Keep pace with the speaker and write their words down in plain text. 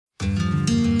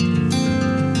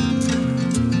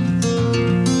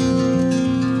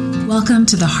Welcome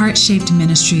to the Heart Shaped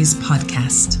Ministries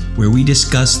podcast, where we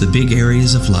discuss the big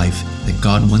areas of life that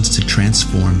God wants to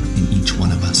transform in each one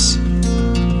of us.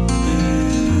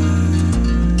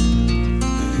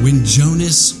 When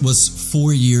Jonas was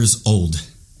 4 years old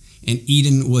and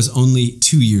Eden was only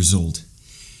 2 years old,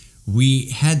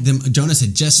 Jonas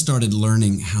had just started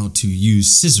learning how to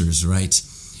use scissors, right?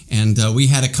 And we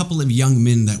had a couple of young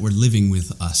men that were living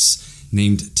with us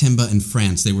named Timba and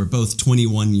France. They were both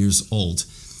 21 years old.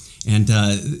 And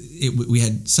we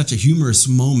had such a humorous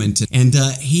moment. And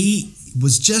he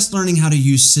was just learning how to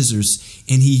use scissors,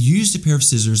 and he used a pair of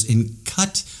scissors and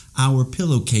cut our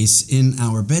pillowcase in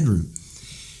our bedroom.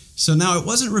 So now it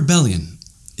wasn't rebellion,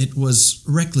 it was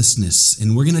recklessness.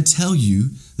 And we're going to tell you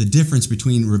the difference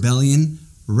between rebellion,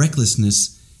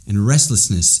 recklessness, and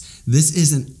restlessness. This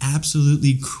is an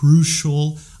absolutely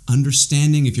crucial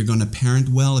understanding if you're going to parent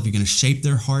well, if you're going to shape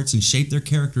their hearts and shape their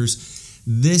characters.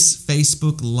 This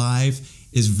Facebook Live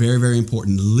is very, very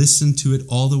important. Listen to it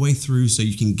all the way through so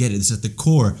you can get it. It's at the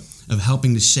core of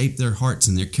helping to shape their hearts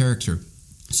and their character.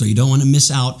 So you don't want to miss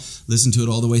out. Listen to it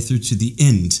all the way through to the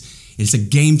end. It's a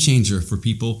game changer for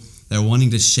people that are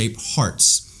wanting to shape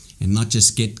hearts and not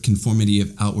just get conformity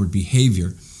of outward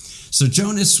behavior. So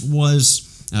Jonas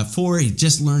was 4. He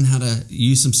just learned how to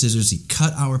use some scissors. He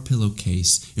cut our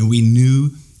pillowcase, and we knew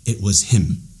it was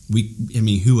him.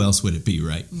 Who else would it be,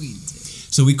 right? We did.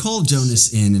 So we called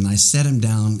Jonas in, and I sat him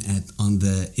down on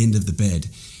the end of the bed.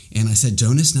 And I said,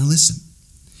 Jonas, now listen.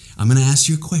 I'm going to ask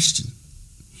you a question.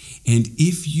 And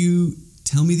if you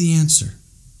tell me the answer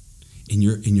and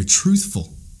you're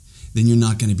truthful, then you're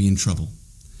not going to be in trouble.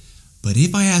 But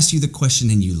if I ask you the question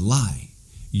and you lie,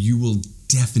 you will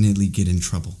definitely get in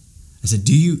trouble. I said,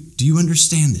 do you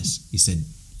understand this? He said,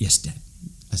 yes, Dad.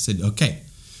 I said, okay.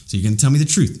 So you're going to tell me the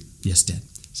truth? Yes, Dad.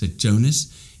 I said,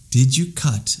 Jonas, did you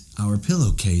cut our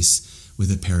pillowcase with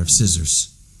a pair of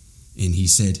scissors? And he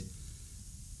said,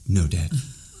 no, Dad.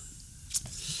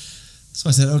 So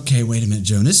I said, okay, wait a minute,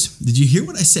 Jonas. Did you hear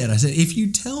what I said? I said, if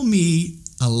you tell me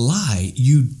a lie,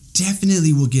 you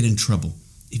definitely will get in trouble.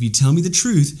 If you tell me the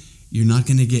truth, you're not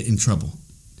going to get in trouble.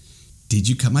 Did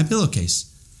you cut my pillowcase?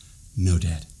 No,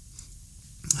 Dad.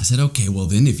 I said, okay, well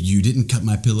then, if you didn't cut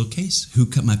my pillowcase, who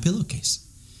cut my pillowcase?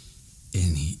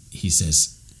 And he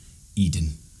says,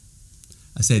 Eden.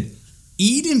 I said,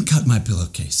 Eden cut my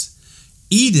pillowcase.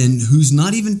 Eden, who's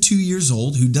not even 2 years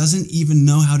old, who doesn't even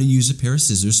know how to use a pair of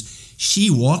scissors, she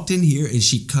walked in here and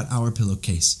she cut our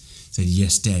pillowcase. I said,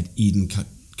 yes, Dad, Eden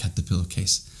cut the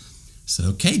pillowcase. I said,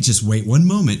 okay, just wait one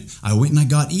moment. I went and I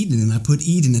got Eden, and I put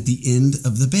Eden at the end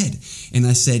of the bed. And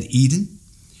I said, Eden,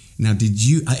 now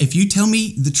if you tell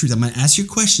me the truth, I'm going to ask you a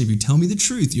question. If you tell me the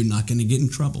truth, you're not going to get in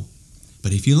trouble.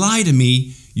 But if you lie to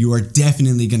me, you are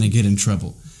definitely going to get in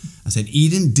trouble. I said,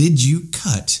 Eden, did you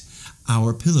cut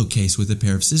our pillowcase with a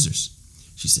pair of scissors?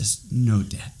 She says, no,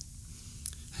 Dad.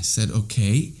 I said,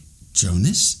 okay,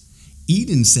 Jonas,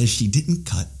 Eden says she didn't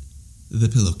cut the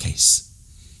pillowcase.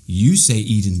 You say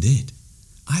Eden did.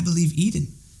 I believe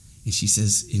Eden. And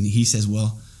he says,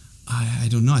 well, I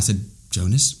don't know. I said,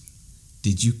 Jonas,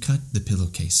 did you cut the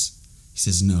pillowcase? He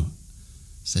says, no.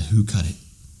 I said, who cut it?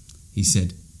 He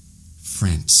said,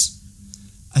 France.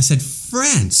 I said,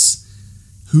 France,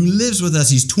 who lives with us.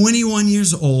 He's 21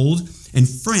 years old, and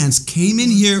France came in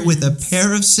here with a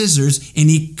pair of scissors, and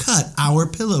he cut our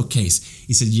pillowcase.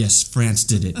 He said, yes, France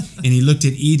did it. And he looked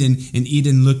at Eden, and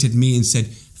Eden looked at me and said,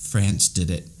 France did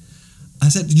it. I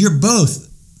said, you're both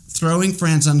throwing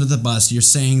France under the bus. You're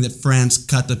saying that France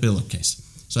cut the pillowcase.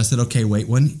 So I said, okay, wait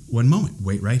one moment.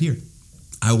 Wait right here.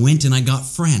 I went and I got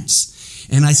France.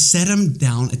 And I set him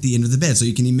down at the end of the bed. So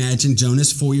you can imagine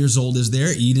Jonas, 4 years old, is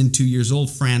there. Eden, 2 years old.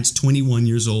 France, 21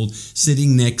 years old,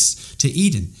 sitting next to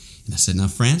Eden. And I said, now,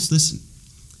 France, listen.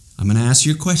 I'm going to ask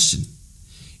you a question.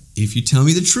 If you tell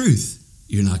me the truth,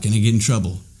 you're not going to get in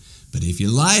trouble. But if you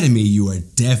lie to me, you are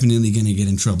definitely going to get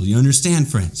in trouble. You understand,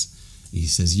 France? He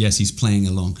says, yes, he's playing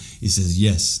along. He says,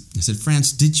 yes. I said,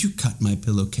 France, did you cut my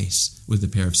pillowcase with a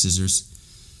pair of scissors?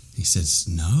 He says,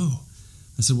 no.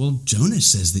 I said, well,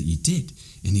 Jonas says that you did.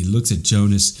 And he looks at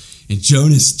Jonas, and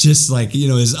Jonas just like,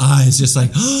 his eyes just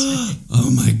like,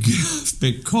 oh my God, I've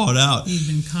been caught out. You've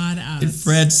been caught out. And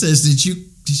Fred says, did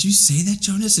you say that,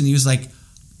 Jonas? And he was like,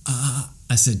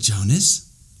 I said,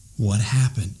 Jonas, what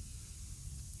happened?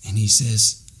 And he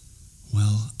says,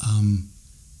 well,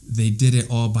 they did it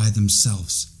all by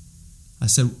themselves. I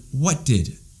said, what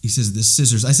did? He says, the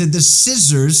scissors. I said, the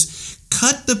scissors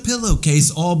cut the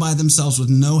pillowcase all by themselves with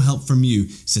no help from you.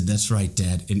 He said, that's right,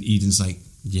 Dad. And Eden's like,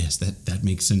 yes, that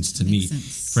makes sense to me.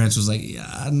 France was like, yeah,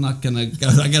 I'm not going to go.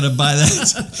 I got to buy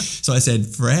that. So I said,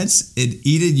 France and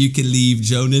Eden, you can leave.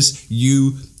 Jonas,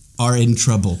 you are in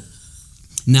trouble.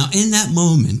 Now, in that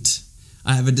moment,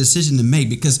 I have a decision to make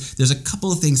because there's a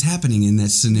couple of things happening in that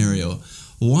scenario.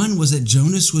 One was that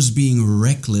Jonas was being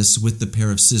reckless with the pair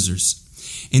of scissors.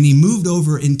 And he moved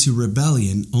over into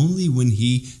rebellion only when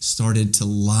he started to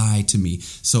lie to me.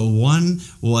 So one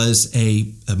was a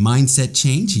mindset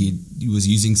change. He was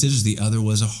using scissors. The other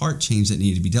was a heart change that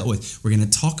needed to be dealt with. We're going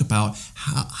to talk about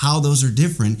how those are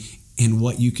different and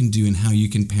what you can do and how you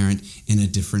can parent in a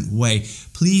different way.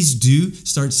 Please do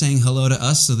start saying hello to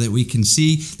us so that we can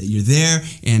see that you're there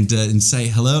and say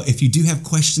hello. If you do have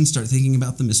questions, start thinking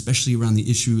about them, especially around the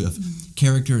issue of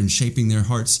character and shaping their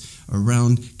hearts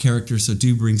around character. So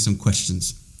do bring some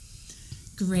questions.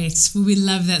 Great. Well, we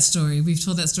love that story. We've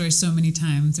told that story so many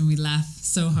times and we laugh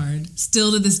so hard,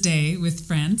 still to this day with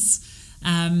friends.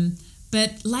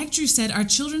 But like Drew said, our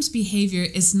children's behavior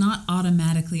is not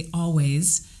automatically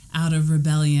always out of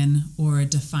rebellion or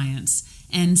defiance.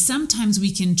 And sometimes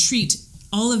we can treat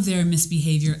all of their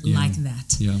misbehavior like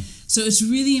that. Yeah. So it's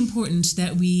really important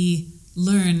that we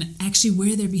learn actually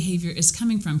where their behavior is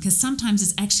coming from, because sometimes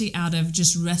it's actually out of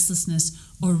just restlessness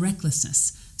or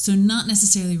recklessness. So not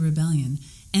necessarily rebellion.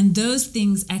 And those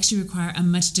things actually require a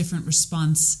much different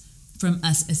response from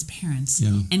us as parents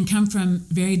and come from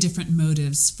very different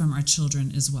motives from our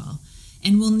children as well.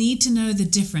 And we'll need to know the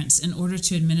difference in order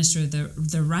to administer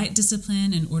the right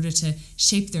discipline, in order to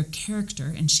shape their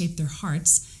character and shape their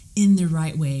hearts in the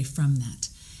right way from that.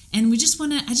 And I just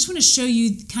want to show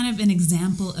you kind of an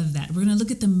example of that. We're going to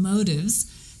look at the motives,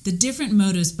 the different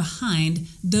motives behind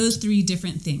those three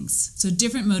different things. So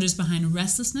different motives behind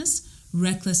restlessness,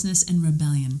 recklessness, and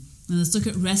rebellion. Now let's look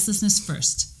at restlessness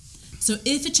first. So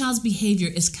if a child's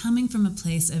behavior is coming from a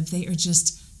place of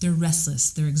they're restless,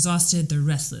 they're exhausted, they're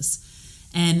restless.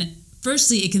 And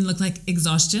firstly, it can look like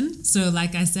exhaustion. So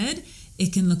like I said,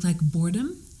 it can look like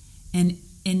boredom and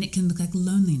it can look like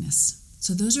loneliness.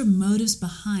 So those are motives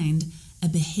behind a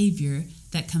behavior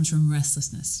that comes from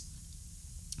restlessness.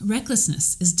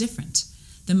 Recklessness is different.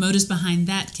 The motives behind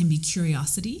that can be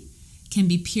curiosity, can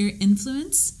be peer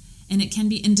influence, and it can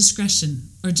be indiscretion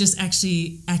or just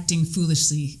actually acting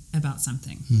foolishly about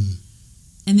something.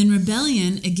 And then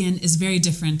rebellion, again, is very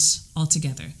different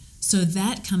altogether. So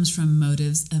that comes from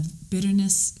motives of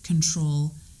bitterness,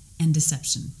 control, and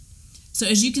deception. So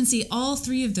as you can see, all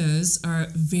three of those are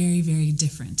very, very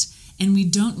different. And we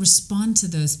don't respond to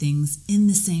those things in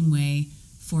the same way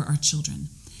for our children.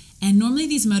 And normally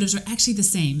these motives are actually the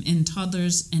same in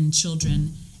toddlers and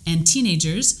children and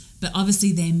teenagers, but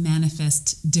obviously they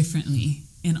manifest differently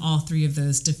in all three of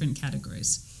those different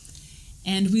categories.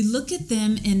 And we look at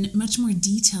them in much more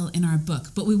detail in our book,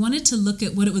 but we wanted to look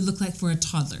at what it would look like for a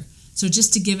toddler. So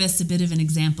just to give us a bit of an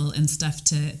example and stuff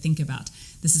to think about.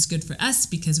 This is good for us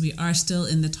because we are still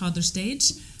in the toddler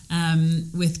stage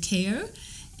with KO.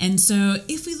 And so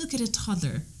if we look at a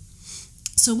toddler,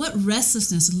 so what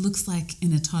restlessness looks like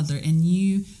in a toddler, and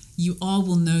you all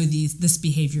will know this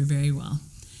behavior very well.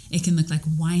 It can look like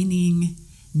whining,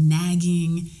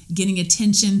 nagging, getting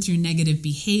attention through negative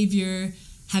behavior,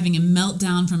 having a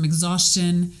meltdown from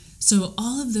exhaustion. So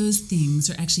all of those things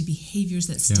are actually behaviors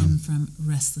that stem from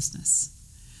restlessness.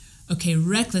 Okay,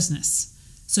 recklessness.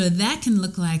 So that can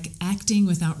look like acting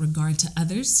without regard to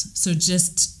others. So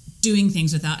just doing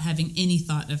things without having any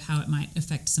thought of how it might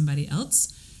affect somebody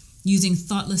else. Using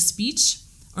thoughtless speech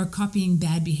or copying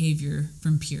bad behavior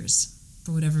from peers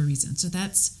for whatever reason. So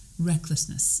that's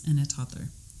recklessness in a toddler.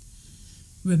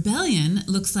 Rebellion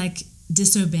looks like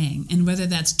disobeying, and whether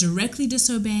that's directly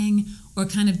disobeying or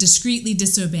kind of discreetly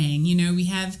disobeying. You know,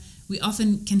 we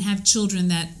often can have children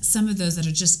that some of those that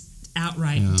are just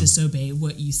outright disobey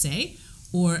what you say,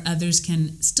 or others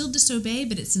can still disobey,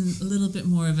 but it's in a little bit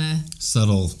more of a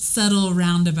subtle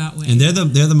roundabout way. And they're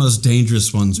the most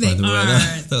dangerous ones, by the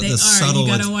way. They are. Subtle you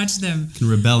got to watch them. Can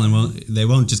rebel and they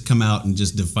won't just come out and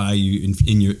just defy you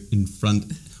in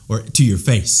front or to your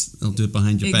face. They'll do it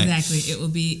behind your back. Exactly. It will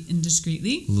be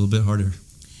indiscreetly. A little bit harder.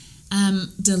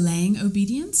 Delaying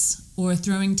obedience or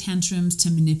throwing tantrums to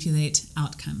manipulate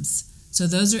outcomes. So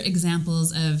those are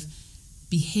examples of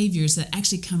behaviors that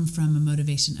actually come from a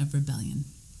motivation of rebellion.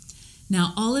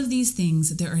 Now, all of these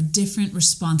things, there are different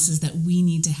responses that we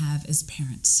need to have as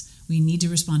parents. We need to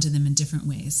respond to them in different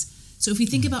ways. So if we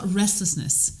think about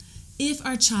restlessness, if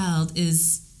our child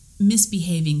is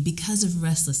misbehaving because of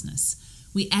restlessness,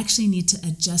 we actually need to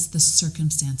adjust the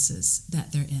circumstances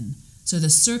that they're in. So the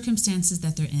circumstances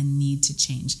that they're in need to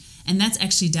change. And that's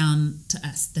actually down to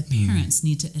us. The parents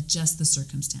need to adjust the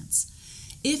circumstance.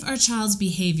 If our child's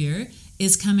behavior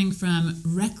is coming from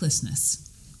recklessness,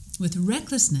 with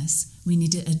recklessness, we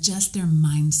need to adjust their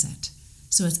mindset.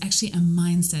 So it's actually a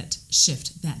mindset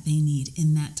shift that they need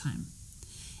in that time.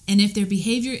 And if their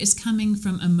behavior is coming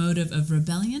from a motive of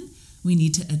rebellion, we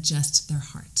need to adjust their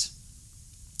heart.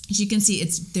 As you can see,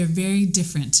 they're very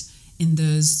different in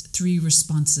those three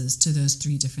responses to those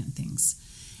three different things.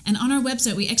 And on our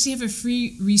website, we actually have a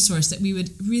free resource that we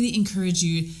would really encourage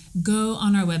you, go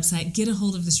on our website, get a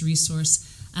hold of this resource.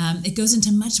 It goes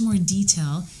into much more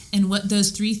detail in what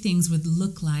those three things would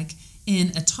look like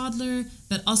in a toddler,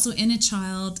 but also in a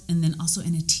child, and then also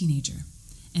in a teenager,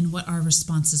 and what our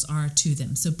responses are to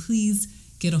them. So please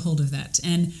get a hold of that.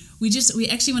 And we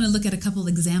actually want to look at a couple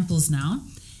examples now.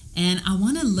 And I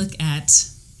want to look at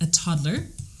a toddler.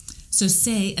 So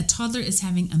say a toddler is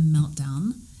having a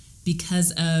meltdown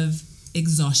because of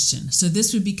exhaustion. So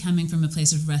this would be coming from a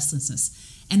place of restlessness.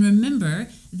 And remember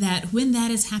that when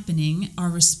that is happening, our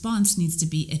response needs to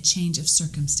be a change of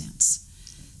circumstance.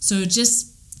 So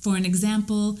just for an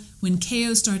example, when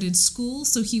Keo started school,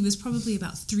 so he was probably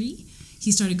about 3,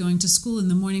 he started going to school in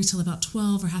the mornings till about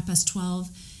 12 or 12:30.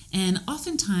 And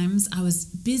oftentimes I was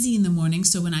busy in the morning,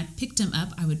 so when I picked him up,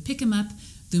 I would pick him up,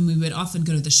 then we would often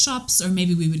go to the shops, or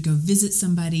maybe we would go visit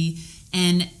somebody.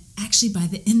 And actually by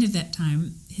the end of that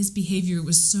time, his behavior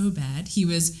was so bad. He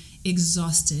was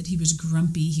exhausted, he was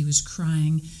grumpy, he was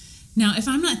crying. Now, if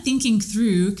I'm not thinking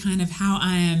through kind of how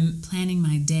I am planning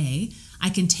my day, I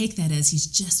can take that as he's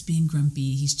just being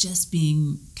grumpy, he's just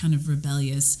being kind of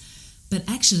rebellious. But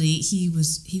actually, he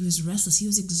was restless, he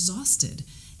was exhausted.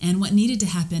 And what needed to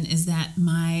happen is that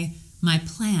my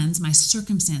plans, my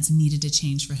circumstance needed to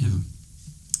change for him.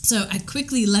 So I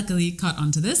quickly, luckily, caught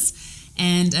onto this.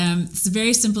 And it's a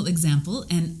very simple example.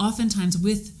 And oftentimes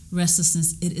with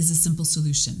restlessness, it is a simple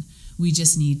solution. We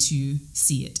just need to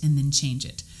see it and then change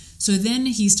it. So then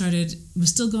was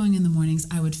still going in the mornings.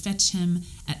 I would fetch him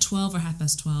at 12 or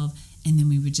 12:30, and then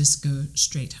we would just go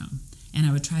straight home. And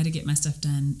I would try to get my stuff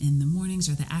done in the mornings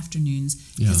or the afternoons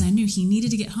because I knew he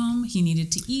needed to get home, he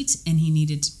needed to eat, and he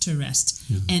needed to rest.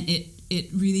 Yeah. And it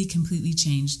really completely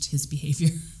changed his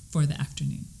behavior for the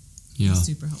afternoon. Yeah. It was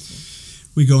super helpful.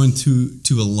 We go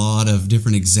into a lot of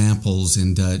different examples,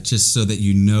 and just so that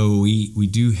you know, we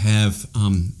do have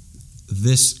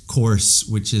this course,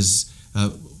 which is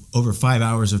over 5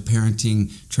 hours of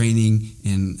parenting, training,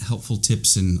 and helpful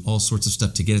tips and all sorts of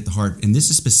stuff to get at the heart. And this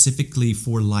is specifically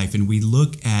for life. And we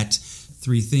look at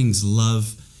 3 things: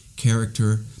 love,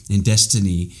 character, and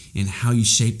destiny, and how you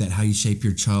shape that, how you shape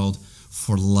your child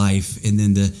for life. And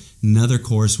then another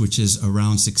course, which is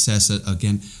around success.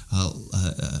 Again,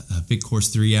 a big course,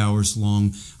 3 hours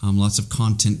long, lots of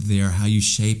content there, how you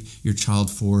shape your child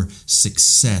for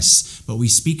success. But we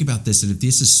speak about this, and if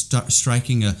this is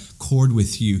striking a chord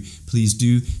with you, please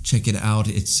do check it out.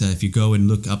 It's if you go and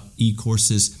look up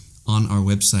e-courses on our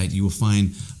website, you will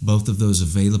find both of those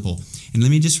available. And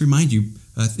let me just remind you,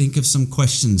 think of some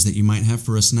questions that you might have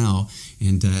for us now.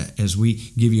 And as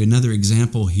we give you another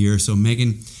example here, so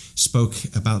Megan spoke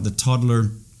about the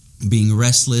toddler being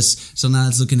restless. So now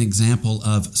let's look at an example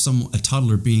of a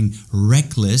toddler being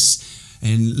reckless.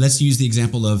 And let's use the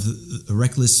example of a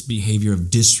reckless behavior of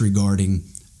disregarding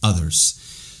others.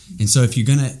 And so if you're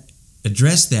going to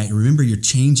address that, remember you're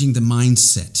changing the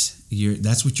mindset.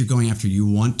 That's what you're going after. You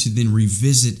want to then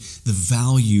revisit the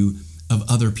value of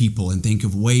other people and think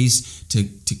of ways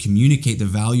to communicate the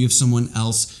value of someone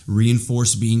else,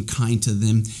 reinforce being kind to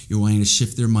them. You're wanting to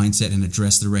shift their mindset and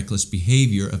address the reckless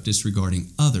behavior of disregarding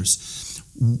others.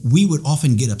 We would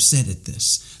often get upset at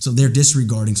this. So they're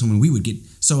disregarding someone. We would get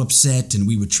so upset and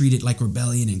we would treat it like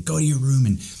rebellion and go to your room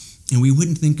and we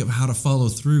wouldn't think of how to follow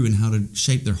through and how to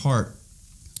shape their heart,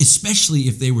 especially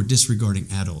if they were disregarding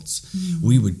adults.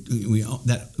 Mm-hmm.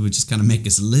 That would just kind of make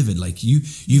us livid. Like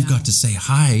you've got to say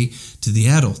hi to the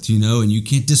adult, and you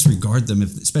can't disregard them,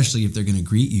 especially if they're going to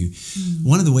greet you. Mm-hmm.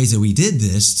 One of the ways that we did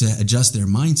this to adjust their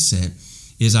mindset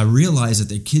is I realized that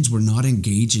their kids were not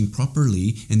engaging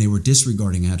properly and they were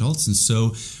disregarding adults. And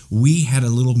so we had a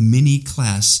little mini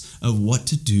class of what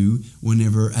to do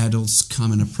whenever adults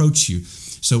come and approach you.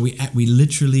 So we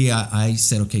literally, I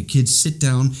said, okay, kids, sit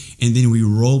down, and then we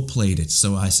role played it.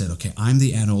 So I said, okay, I'm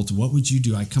the adult. What would you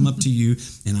do? I come up to you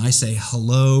and I say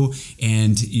hello,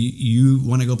 and you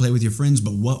want to go play with your friends,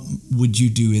 but what would you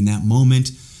do in that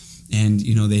moment? And,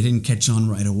 they didn't catch on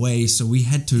right away, so we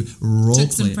had to role play. It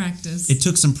took some practice. It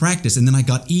took some practice, and then I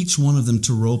got each one of them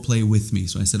to role play with me.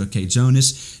 So I said, okay,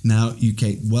 Jonas, now,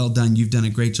 well done. You've done a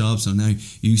great job. So now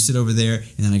you sit over there,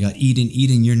 and then I got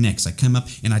Eden, you're next. I come up,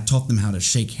 and I taught them how to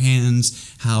shake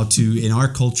hands, how to, in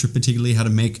our culture particularly, how to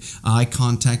make eye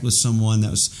contact with someone.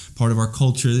 That was part of our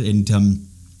culture, and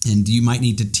And you might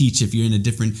need to teach if you're in a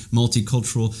different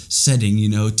multicultural setting,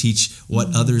 teach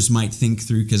what others might think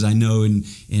through. Because I know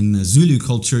in Zulu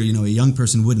culture, a young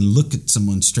person wouldn't look at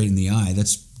someone straight in the eye.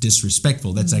 That's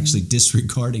disrespectful. That's actually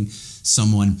disregarding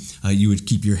someone. You would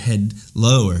keep your head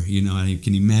lower. I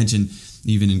can imagine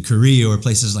even in Korea or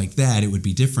places like that, it would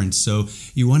be different. So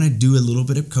you want to do a little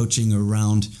bit of coaching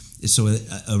around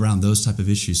those type of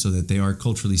issues so that they are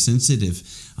culturally sensitive.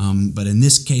 But in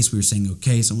this case, we were saying,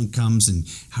 okay, someone comes and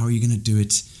how are you going to do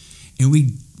it? And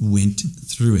we went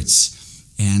through it.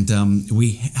 And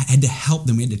we had to help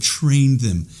them. We had to train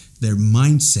them, their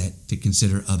mindset to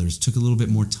consider others. It took a little bit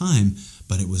more time,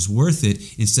 but it was worth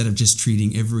it instead of just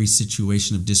treating every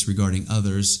situation of disregarding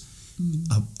others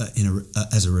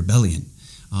as a rebellion.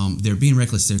 They're being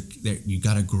reckless. You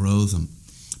got to grow them.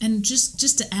 And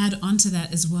just to add on to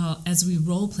that as well, as we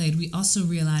role played, we also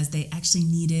realized they actually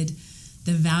needed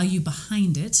the value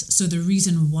behind it. So the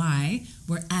reason why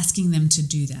we're asking them to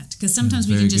do that. Because sometimes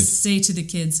we can just say to the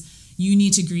kids, you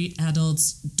need to greet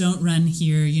adults, don't run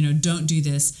here, don't do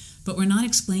this. But we're not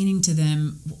explaining to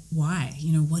them why,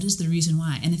 what is the reason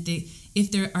why. And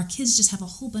if our kids just have a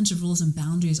whole bunch of rules and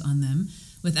boundaries on them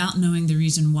without knowing the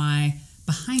reason why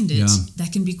behind it,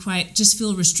 that can be just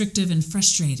feel restrictive and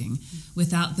frustrating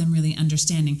without them really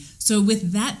understanding. So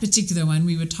with that particular one,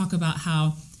 we would talk about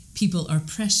how people are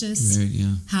precious,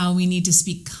 how we need to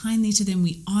speak kindly to them.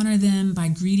 We honor them by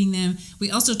greeting them.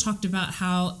 We also talked about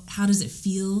how does it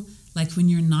feel like when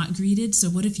you're not greeted. So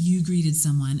what if you greeted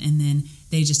someone and then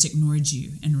they just ignored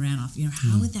you and ran off?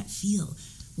 How would that feel?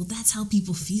 Well, that's how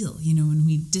people feel, when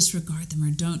we disregard them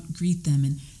or don't greet them.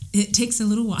 And it takes a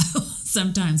little while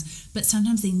sometimes, but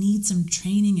sometimes they need some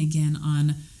training again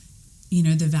on,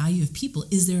 the value of people.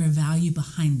 Is there a value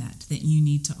behind that you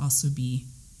need to also be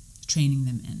training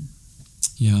them in?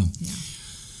 Yeah.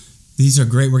 These are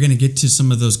great. We're going to get to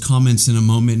some of those comments in a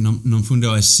moment. Nomfundo,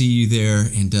 I see you there,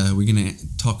 and we're going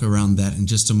to talk around that in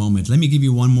just a moment. Let me give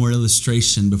you one more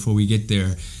illustration before we get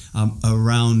there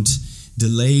around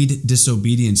delayed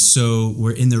disobedience. So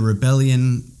we're in the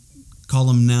rebellion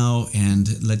column now, and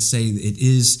let's say it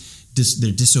is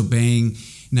they're disobeying.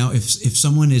 Now, if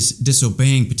someone is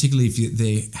disobeying, particularly if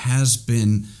there has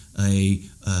been a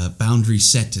boundary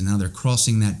set and now they're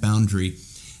crossing that boundary,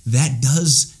 that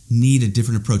does need a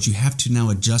different approach. You have to now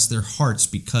adjust their hearts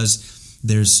because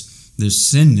there's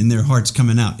sin in their hearts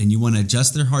coming out, and you want to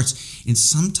adjust their hearts. And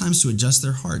sometimes to adjust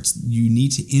their hearts, you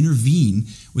need to intervene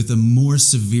with a more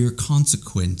severe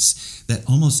consequence that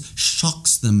almost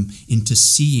shocks them into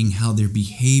seeing how their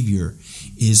behavior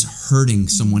is hurting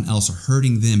someone else or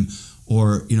hurting them,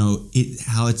 or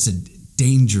how it's a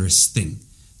dangerous thing.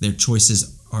 Their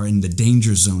choices are in the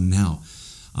danger zone now.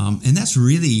 And that's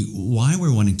really why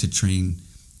we're wanting to train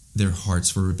their hearts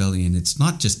for rebellion. It's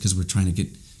not just because we're trying to get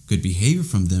good behavior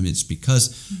from them. It's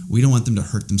because we don't want them to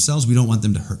hurt themselves. We don't want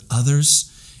them to hurt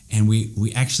others. And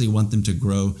we actually want them to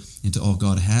grow into all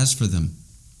God has for them.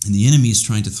 And the enemy is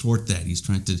trying to thwart that. He's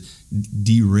trying to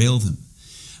derail them.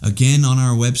 Again, on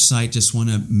our website, just want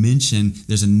to mention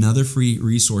there's another free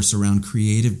resource around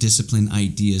creative discipline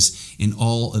ideas in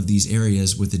all of these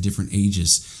areas with the different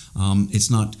ages. It's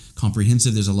not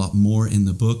comprehensive. There's a lot more in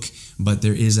the book, but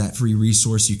there is that free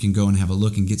resource. You can go and have a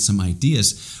look and get some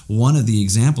ideas. One of the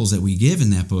examples that we give in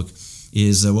that book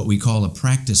is what we call a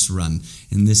practice run.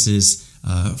 And this is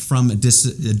from a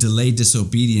delayed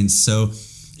disobedience. So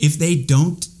if they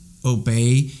don't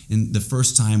obey in the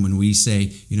first time when we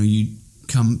say, you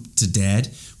come to dad,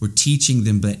 we're teaching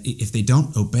them, but if they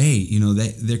don't obey,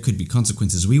 there could be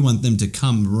consequences. We want them to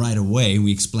come right away.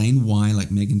 We explain why,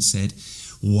 like Megan said,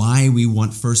 why we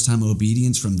want first-time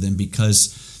obedience from them,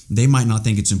 because they might not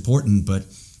think it's important, but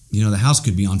the house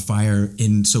could be on fire,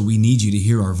 and so we need you to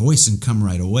hear our voice and come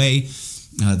right away.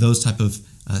 Those type of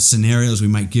scenarios we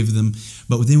might give them.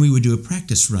 But then we would do a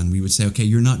practice run. We would say, okay,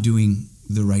 you're not doing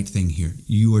the right thing here.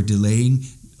 You are delaying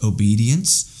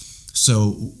obedience.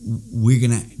 So we're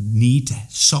going to need to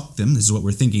shock them. This is what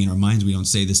we're thinking in our minds. We don't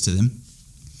say this to them.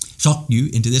 Shock you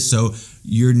into this. So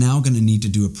you're now going to need to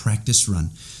do a practice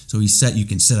run. So you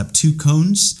can set up 2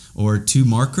 cones or 2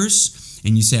 markers,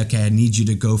 and you say, okay, I need you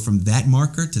to go from that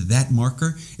marker to that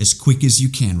marker as quick as you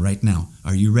can right now.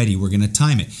 Are you ready? We're going to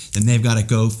time it. Then they've got to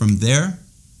go from there.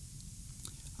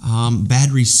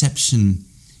 Bad reception.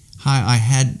 Hi, I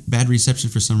had bad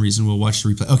reception for some reason. We'll watch the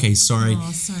replay. Okay, sorry.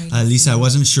 Oh, sorry. Lisa, I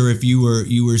wasn't sure if you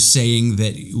were saying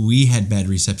that we had bad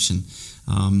reception.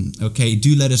 Okay,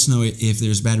 do let us know if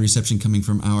there's bad reception coming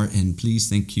from our end. Please,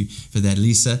 thank you for that,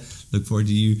 Lisa. Look forward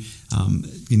to you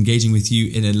engaging with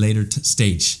you in a later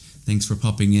stage. Thanks for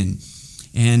popping in.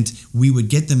 And we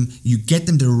would you get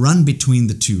them to run between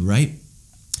the 2, right?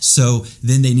 So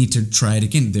then they need to try it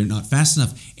again. They're not fast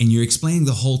enough. And you're explaining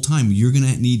the whole time, you're going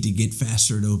to need to get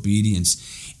faster at obedience.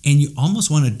 And you almost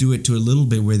want to do it to a little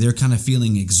bit where they're kind of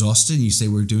feeling exhausted. And you say,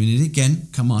 we're doing it again.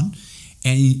 Come on.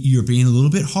 And you're being a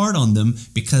little bit hard on them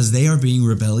because they are being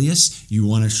rebellious. You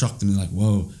want to shock them. They're like,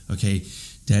 whoa, okay,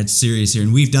 Dad's serious here.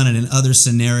 And we've done it in other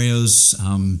scenarios.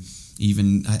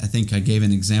 Even, I think I gave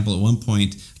an example at one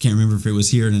point. I can't remember if it was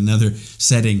here in another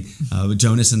setting, with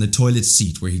Jonas in the toilet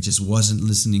seat where he just wasn't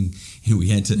listening. And we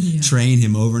had to train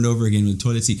him over and over again with the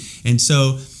toilet seat. And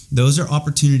so those are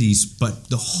opportunities. But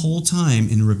the whole time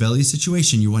in a rebellious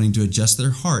situation, you're wanting to adjust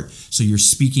their heart. So you're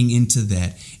speaking into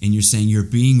that. And you're saying you're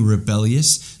being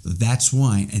rebellious. That's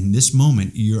why in this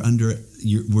moment,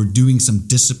 we're doing some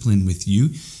discipline with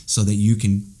you so that you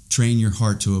can train your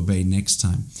heart to obey next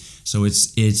time. So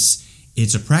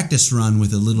it's a practice run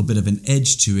with a little bit of an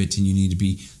edge to it, and you need to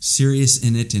be serious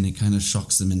in it, and it kind of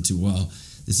shocks them into, wow,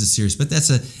 this is serious. But that's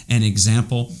an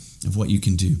example of what you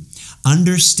can do.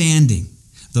 Understanding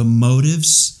the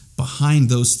motives behind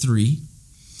those three,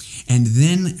 and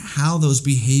then how those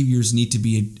behaviors need to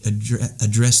be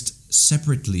addressed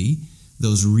separately,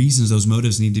 those reasons, those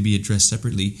motives need to be addressed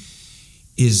separately,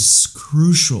 is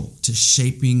crucial to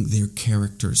shaping their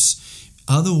characters.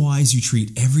 Otherwise, you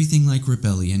treat everything like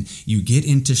rebellion. You get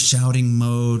into shouting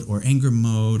mode or anger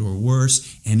mode or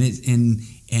worse, and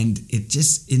it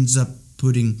just ends up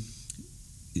putting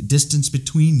distance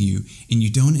between you, and you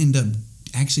don't end up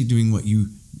actually doing what you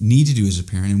need to do as a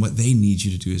parent and what they need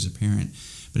you to do as a parent.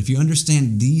 But if you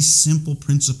understand these simple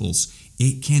principles,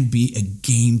 it can be a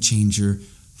game changer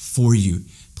for you.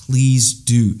 Please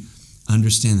do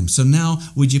understand them. So now,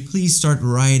 would you please start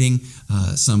writing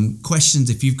some questions?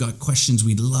 If you've got questions,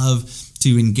 we'd love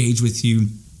to engage with you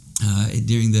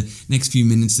during the next few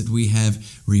minutes that we have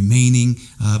remaining.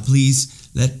 Please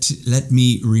let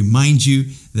me remind you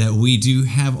that we do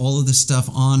have all of the stuff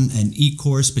on an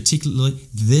e-course. Particularly,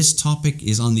 this topic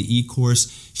is on the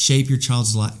e-course, Shape Your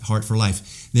Child's Heart for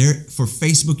Life. There, for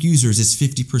Facebook users, it's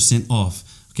 50% off.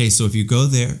 Okay, so if you go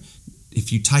there,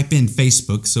 if you type in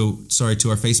Facebook, to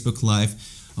our Facebook Live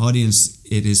audience,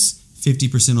 it is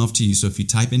 50% off to you. So if you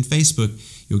type in Facebook,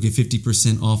 you'll get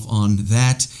 50% off on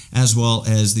that, as well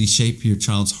as the Shape Your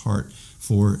Child's Heart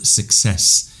for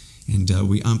Success. And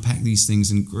we unpack these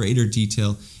things in greater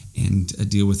detail and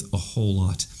deal with a whole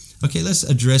lot. Okay, let's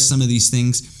address some of these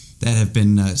things that have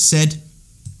been said.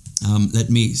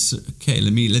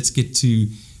 Let's get to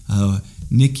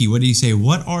Nikki. What do you say?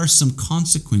 What are some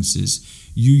consequences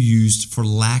you used for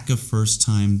lack of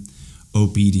first-time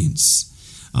obedience?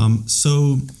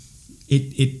 So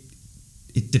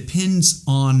it depends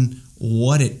on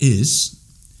what it is.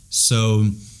 So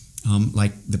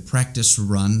like the practice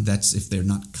run, that's if they're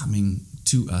not coming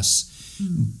to us.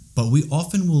 But we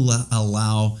often will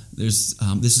allow, this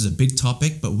is a big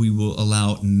topic, but we will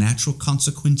allow natural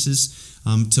consequences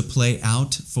to play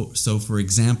out. For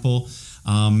example,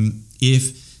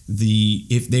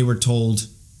 if they were told,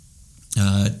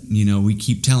 we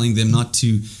keep telling them not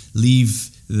to leave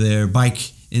their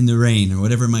bike in the rain or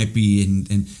whatever it might be,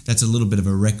 and that's a little bit of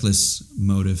a reckless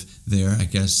motive there, I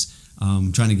guess.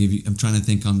 I'm trying to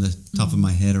think on the top of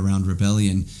my head around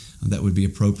rebellion that would be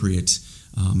appropriate,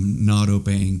 not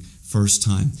obeying first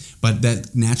time. But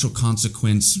that natural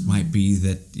consequence might be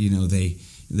that they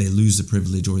lose the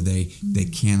privilege, or they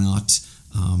cannot.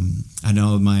 I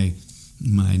know my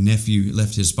nephew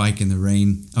left his bike in the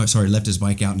rain. Left his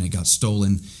bike out and it got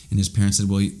stolen. And his parents said,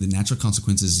 well, the natural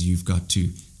consequence is you've got to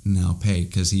now pay,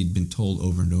 because he'd been told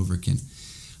over and over again.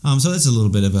 So that's a little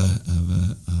bit of a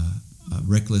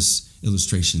reckless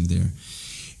illustration there.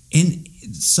 And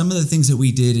some of the things that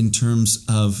we did in terms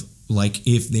of, like,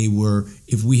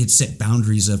 if we had set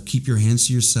boundaries of keep your hands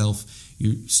to yourself,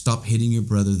 you stop hitting your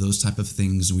brother, those type of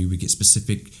things. We would get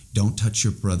specific. Don't touch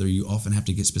your brother. You often have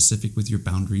to get specific with your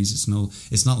boundaries. It's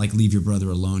not like leave your brother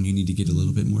alone. You need to get a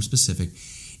little bit more specific.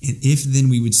 And if then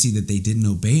we would see that they didn't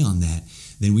obey on that,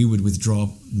 then we would withdraw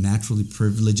naturally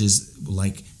privileges,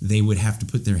 like they would have to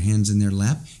put their hands in their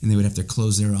lap and they would have to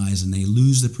close their eyes, and they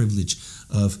lose the privilege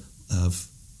of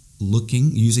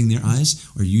looking, using their eyes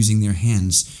or using their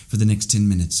hands for the next 10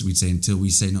 minutes, we'd say, until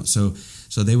we say no. So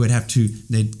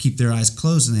they'd keep their eyes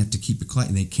closed and they have to keep it quiet,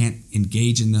 and they can't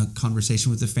engage in the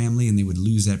conversation with the family, and they would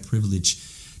lose that privilege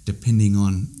depending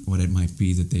on what it might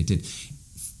be that they did.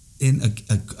 And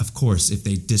of course, if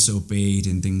they disobeyed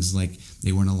and things like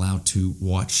they weren't allowed to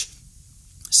watch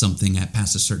something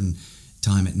past a certain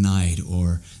time at night,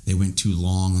 or they went too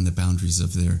long on the boundaries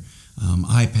of their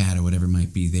iPad or whatever it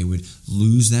might be, they would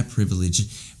lose that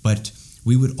privilege. But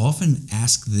we would often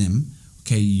ask them,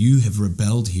 okay, you have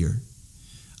rebelled here.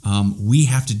 We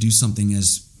have to do something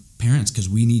as parents, because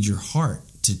we need your heart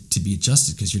to be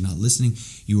adjusted, because you're not listening.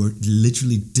 You are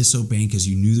literally disobeying because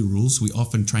you knew the rules. We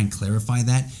often try and clarify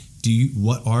that.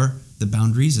 What are the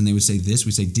boundaries? And they would say this.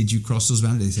 We say, did you cross those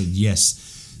boundaries? They said,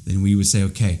 yes. Then we would say,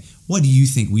 okay, what do you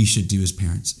think we should do as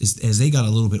parents? As they got a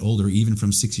little bit older, even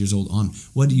from 6 years old on,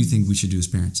 what do you think we should do as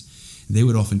parents? And they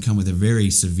would often come with a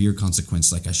very severe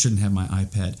consequence, like I shouldn't have my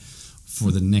iPad for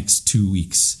the next 2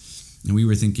 weeks. And we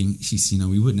were thinking,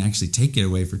 we wouldn't actually take it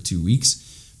away for 2 weeks,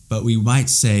 but we might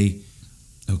say,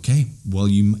 okay, well,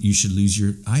 you should lose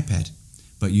your iPad.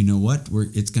 But you know what?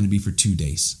 It's going to be for 2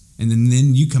 days. And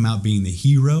then you come out being the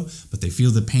hero, but they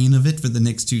feel the pain of it for the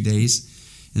next 2 days.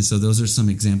 And so those are some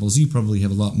examples. You probably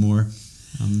have a lot more.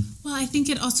 Well, I think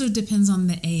it also depends on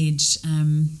the age.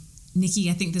 Nikki,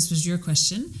 I think this was your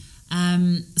question.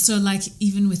 So like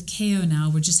even with KO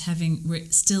now, we're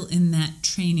still in that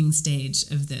training stage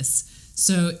of this.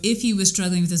 So if he was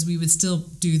struggling with this, we would still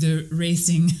do the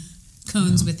racing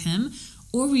cones with him,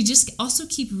 or we just also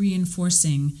keep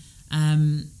reinforcing.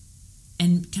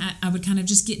 And I would kind of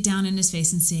just get down in his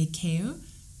face and say, KO,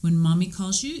 when mommy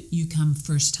calls you, you come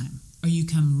first time, or you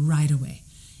come right away.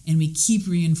 And we keep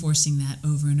reinforcing that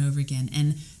over and over again.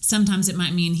 And sometimes it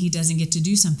might mean he doesn't get to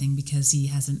do something because he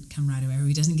hasn't come right away, or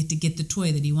he doesn't get the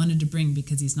toy that he wanted to bring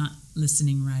because he's not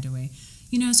listening right away.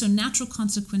 So natural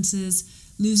consequences,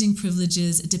 losing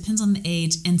privileges, it depends on the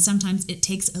age, and sometimes it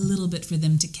takes a little bit for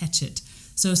them to catch it.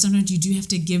 So sometimes you do have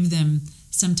to give them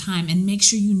some time and make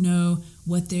sure you know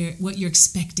what you're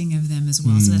expecting of them as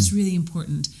well. So that's really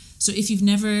important. So if you've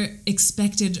never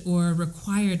expected or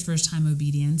required first-time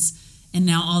obedience, and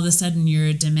now all of a sudden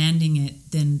you're demanding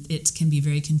it, then it can be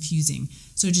very confusing.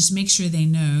 So just make sure they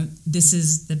know this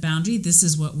is the boundary, this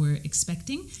is what we're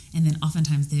expecting, and then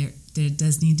oftentimes there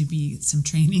does need to be some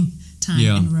training time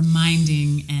and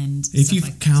reminding and if stuff you've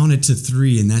like counted to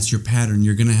 3 and that's your pattern,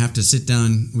 you're going to have to sit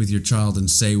down with your child and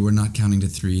say, we're not counting to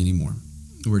 3 anymore.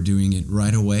 We're doing it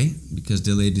right away, because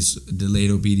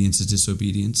delayed obedience is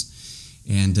disobedience.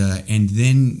 And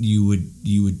then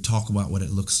you would talk about what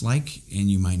it looks like, and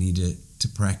you might need to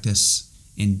practice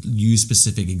and use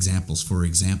specific examples. For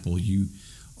example, you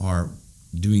are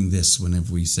doing this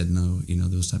whenever we said no,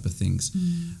 those type of things.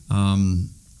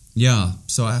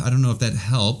 So I don't know if that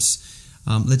helps.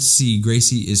 Let's see,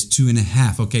 Gracie is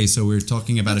 2.5. Okay, so we're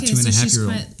talking about a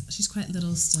 2.5-year-old. She's quite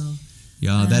little still.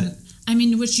 Yeah,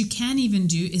 what you can even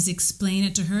do is explain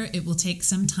it to her. It will take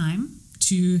some time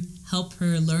to help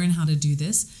her learn how to do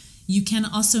this. You can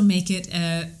also make it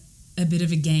a bit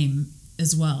of a game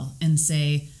as well, and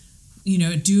say,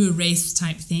 do a race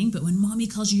type thing, but when mommy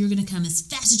calls you, you're going to come as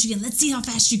fast as you can. Let's see how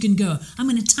fast you can go. I'm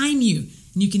going to time you.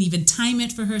 And you can even time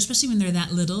it for her, especially when they're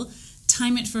that little.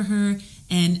 Time it for her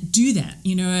and do that,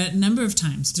 a number of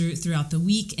times throughout the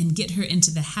week, and get her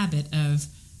into the habit of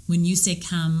when you say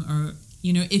come, or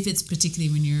if it's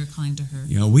particularly when you're calling to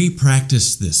her. We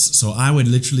practice this. So I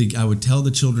would tell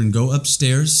the children, go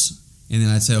upstairs, and then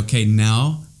I'd say, okay,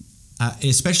 now,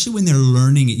 especially when they're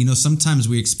learning it, sometimes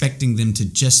we're expecting them to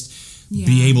just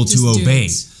be able to obey.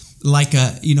 Like,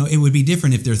 it would be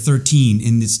different if they're 13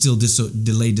 and it's still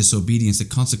delayed disobedience. The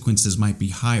consequences might be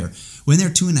higher. When they're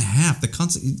 2.5, the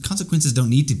consequences don't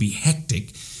need to be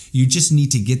hectic. You just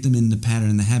need to get them in the pattern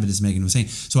and the habit, as Megan was saying.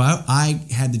 So I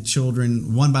had the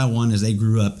children one by one as they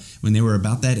grew up. When they were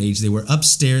about that age, they were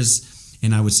upstairs,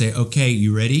 and I would say, okay,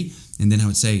 you ready? And then I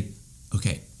would say,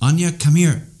 okay, Anya, come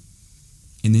here.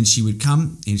 And then she would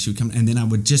come, and then I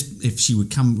would if she would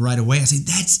come right away, I'd say,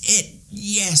 that's it.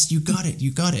 Yes, you got it.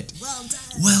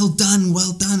 Well done.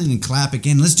 And then clap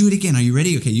again. Let's do it again. Are you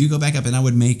ready? Okay, you go back up. And I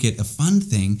would make it a fun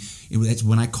thing. That's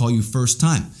when I call you first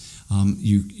time.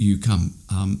 You come.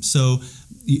 So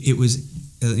it was,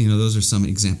 those are some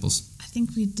examples. I think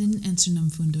we didn't answer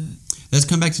Namfundo. Let's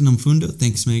come back to Namfundo.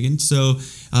 Thanks, Megan. So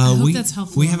I hope that's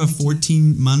helpful. We have a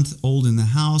 14-month-old in the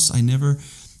house. I never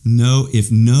know if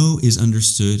no is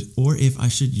understood or if I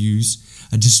should use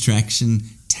a distraction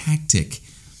tactic.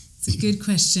 It's a good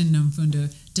question,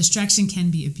 Namfundo. Distraction can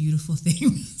be a beautiful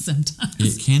thing sometimes.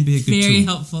 It can be a good tool. Very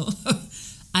helpful.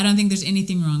 I don't think there's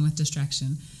anything wrong with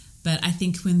distraction. But I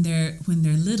think when they're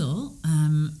little,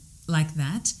 like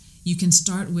that, you can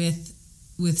start with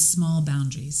small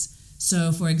boundaries.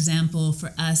 So, for example,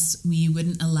 for us, we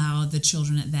wouldn't allow the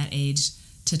children at that age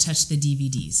to touch the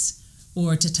DVDs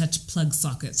or to touch plug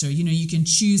sockets, or you can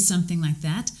choose something like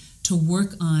that to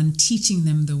work on teaching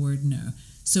them the word no.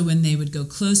 So when they would go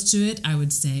close to it,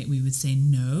 we would say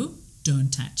no,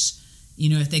 don't touch.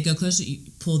 If they go closer,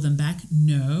 you pull them back,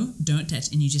 no, don't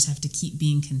touch, and you just have to keep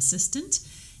being consistent.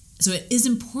 So it is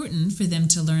important for them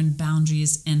to learn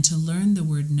boundaries and to learn the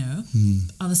word no.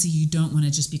 Obviously, you don't want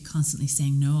to just be constantly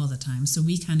saying no all the time. So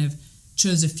we kind of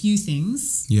chose a few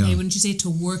things. Yeah. Hey, wouldn't you say, to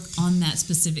work on that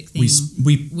specific thing?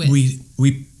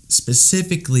 We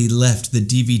specifically left the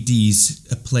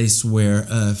DVDs a place where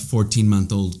a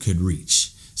 14-month-old could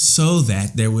reach, so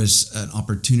that there was an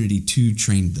opportunity to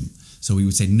train them. So we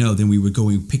would say no, then we would go,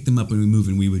 we would pick them up and we move,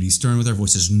 and we would be stern with our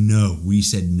voices. No, we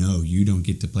said no, you don't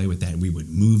get to play with that. We would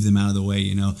move them out of the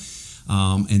way,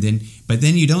 but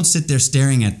then you don't sit there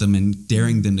staring at them and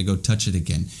daring them to go touch it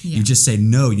again. Yeah. You just say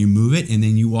no, you move it, and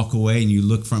then you walk away and you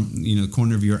look from the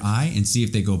corner of your eye and see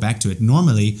if they go back to it.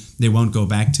 Normally, they won't go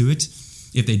back to it.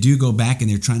 If they do go back and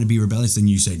they're trying to be rebellious, then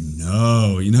you say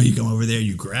no. You come over there,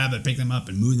 you grab it, pick them up,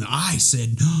 and move them. I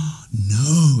said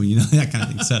no, that kind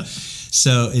of thing.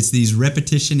 So it's these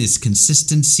repetition, it's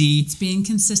consistency. It's being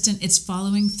consistent. It's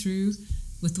following through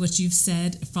with what you've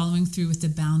said, following through with the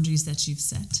boundaries that you've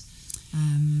set.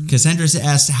 Cassandra's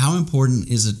asked, how important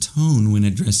is a tone when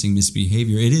addressing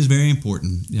misbehavior? It is very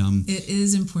important. It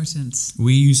is important.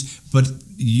 But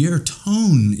your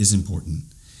tone is important.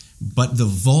 But the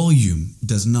volume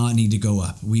does not need to go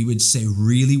up. We would say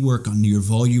really work on your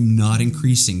volume not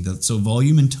increasing. So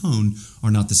volume and tone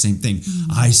are not the same thing.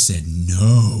 Mm-hmm. I said,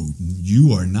 no,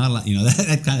 you are not allowed,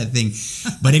 that kind of thing.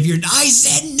 But if I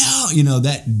said no,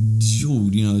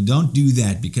 don't do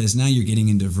that, because now you're getting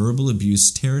into verbal abuse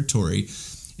territory.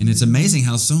 And it's amazing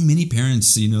how so many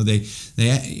parents, we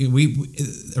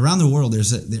around the world,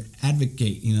 they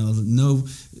advocate, no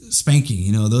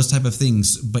spanking, those type of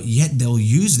things, but yet they'll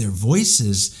use their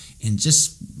voices and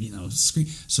just, scream.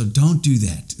 So don't do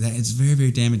that. It's very,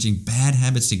 very damaging. Bad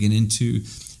habits to get into.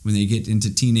 When they get into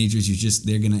teenagers,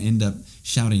 they're going to end up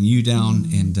shouting you down,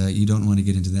 and you don't want to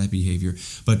get into that behavior.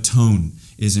 But tone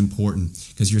is important,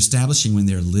 because you're establishing when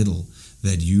they're little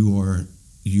that you are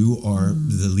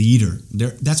the leader.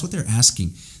 That's what they're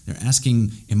asking. They're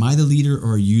asking, am I the leader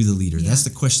or are you the leader? Yeah. That's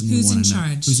the question they want to know.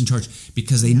 Who's in charge?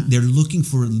 Because they're looking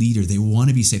for a leader. They want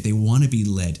to be safe. They want to be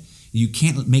led. You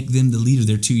can't make them the leader.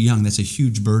 They're too young. That's a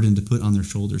huge burden to put on their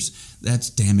shoulders.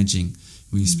 That's damaging.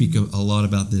 We speak a lot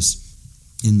about this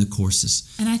in the courses.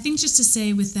 And I think, just to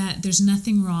say with that, there's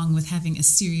nothing wrong with having a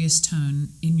serious tone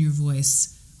in your voice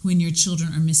when your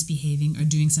children are misbehaving or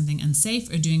doing something unsafe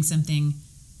or doing something,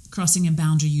 crossing a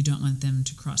boundary you don't want them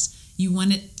to cross. You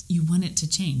want it to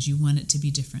change. You want it to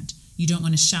be different. You don't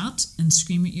want to shout and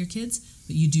scream at your kids,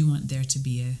 but you do want there to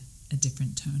be a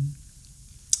different tone.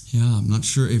 Yeah, I'm not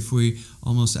sure if we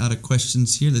almost out of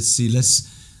questions here. Let's see.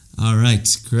 All right,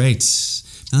 great.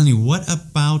 Melanie, what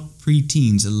about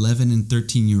preteens, 11 and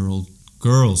 13-year-old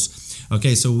girls?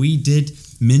 Okay, so we did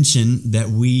mention that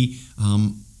we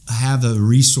have a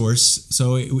resource.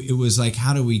 So it was like,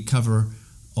 how do we cover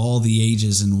all the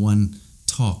ages in one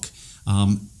talk?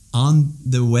 On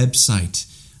the website,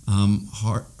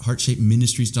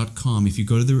 heartshapeministries.com, if you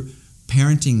go to the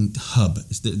parenting hub,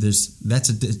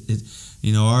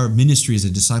 our ministry is a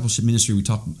discipleship ministry. We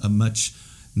talk much,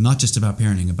 not just about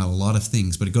parenting, about a lot of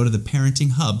things. But go to the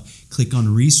parenting hub, click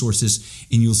on resources,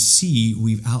 and you'll see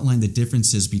we've outlined the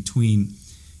differences between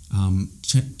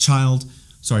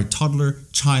toddler,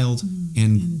 child,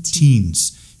 and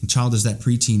teens. And child is that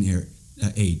preteen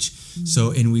age.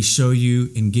 So, and we show you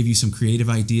and give you some creative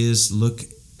ideas. Look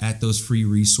at those free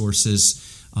resources.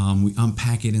 We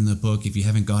unpack it in the book. If you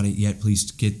haven't got it yet,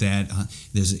 please get that.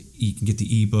 You can get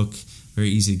the ebook, very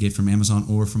easy to get from Amazon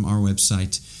or from our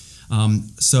website.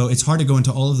 So it's hard to go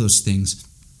into all of those things.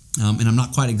 And I'm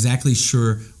not quite exactly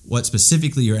sure what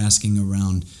specifically you're asking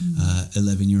around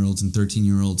 11-year-olds and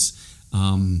 13-year-olds.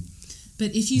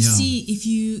 But if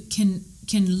you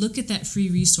can look at that free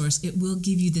resource, it will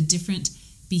give you the different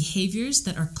behaviors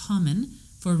that are common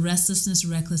for restlessness,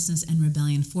 recklessness, and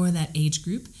rebellion for that age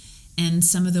group, and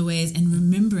some of the ways, and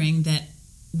remembering that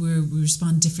we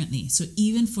respond differently. So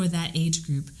even for that age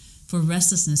group, for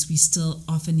restlessness, we still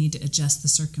often need to adjust the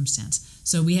circumstance.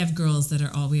 So we have girls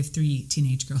we have 3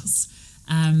 teenage girls.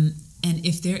 And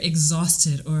if they're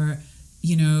exhausted or,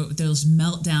 those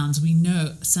meltdowns, we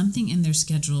know something in their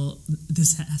schedule,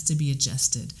 this has to be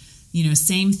adjusted.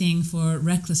 Same thing for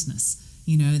recklessness.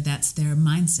 That's their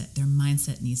mindset. Their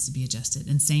mindset needs to be adjusted.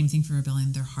 And same thing for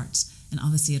rebellion, their hearts. And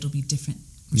obviously it'll be different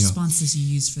responses you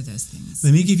use for those things.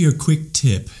 Let me give you a quick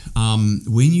tip.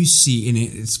 When you see, and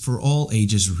it's for all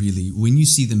ages really, when you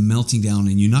see them melting down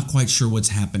and you're not quite sure what's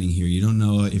happening here, you don't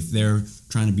know if they're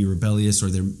trying to be rebellious or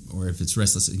if it's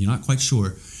restless, and you're not quite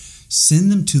sure, send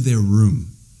them to their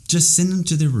room. Just send them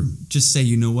to their room. Just say,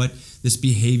 you know what, this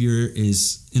behavior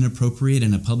is inappropriate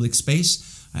in a public space.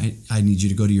 I need you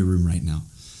to go to your room right now.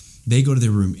 They go to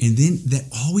their room, and then that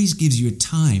always gives you a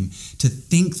time to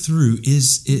think through,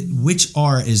 which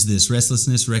R is this?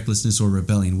 Restlessness, recklessness, or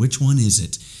rebellion? Which one is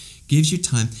it? Gives you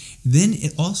time. Then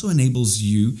it also enables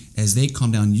you, as they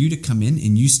calm down, you to come in,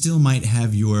 and you still might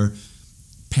have your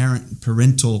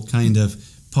parental kind of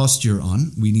posture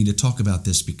on. We need to talk about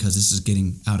this because this is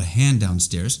getting out of hand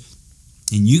downstairs.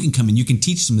 And you can come in, you can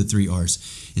teach them the 3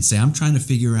 R's and say, I'm trying to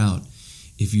figure out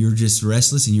if you're just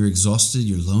restless and you're exhausted,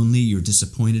 you're lonely, you're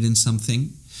disappointed in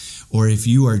something, or if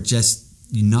you are just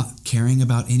not caring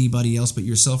about anybody else but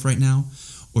yourself right now,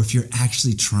 or if you're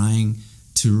actually trying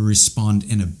to respond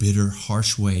in a bitter,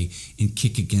 harsh way and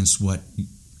kick against what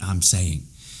I'm saying.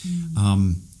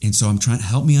 And so I'm trying to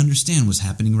help me understand what's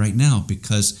happening right now,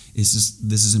 because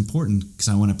this is important, because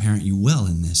I want to parent you well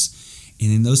in this.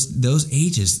 And in those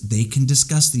ages, they can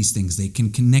discuss these things. They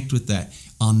can connect with that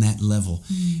on that level.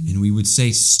 And we would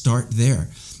say start there.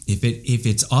 If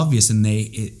it's obvious and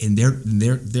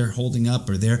they're holding up,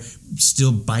 or they're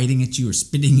still biting at you or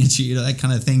spitting at you, that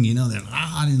kind of thing, they're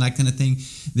and that kind of thing,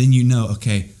 then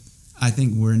okay, I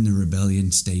think we're in the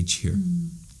rebellion stage here.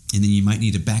 And then you might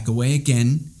need to back away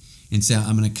again and say,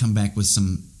 I'm going to come back with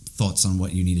some thoughts on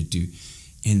what you need to do.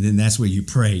 And then that's where you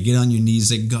pray. Get on your knees,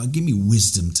 say, God, give me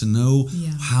wisdom to know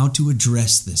how to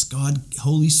address this. God,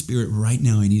 Holy Spirit, right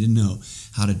now I need to know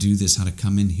how to do this, how to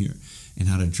come in here and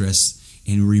how to address.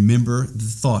 And remember the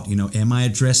thought, am I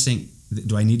addressing,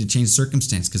 do I need to change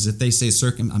circumstance? Because if they say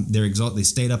they're exhausted, they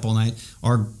stayed up all night.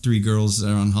 Our 3 girls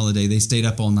are on holiday. They stayed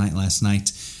up all night last night.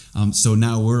 So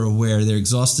now we're aware they're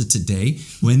exhausted today.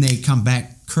 When they come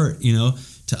back,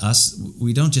 to us,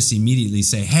 we don't just immediately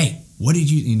say, hey, what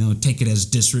did you, take it as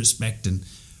disrespect, and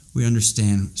we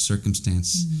understand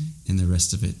circumstance and the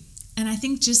rest of it. And I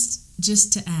think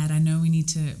just to add, I know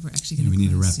we're actually going to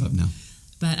need to wrap up now.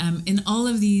 But in all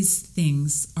of these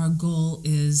things, our goal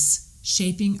is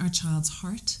shaping our child's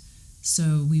heart.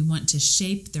 So we want to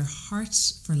shape their heart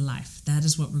for life. That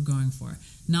is what we're going for,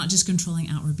 not just controlling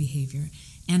outward behavior.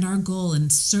 And our goal,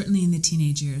 and certainly in the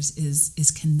teenage years,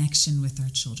 is connection with our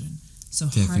children. So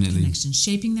heart connection,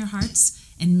 shaping their hearts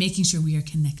and making sure we are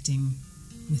connecting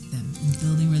with them and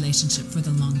building relationship for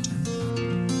the long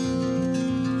term.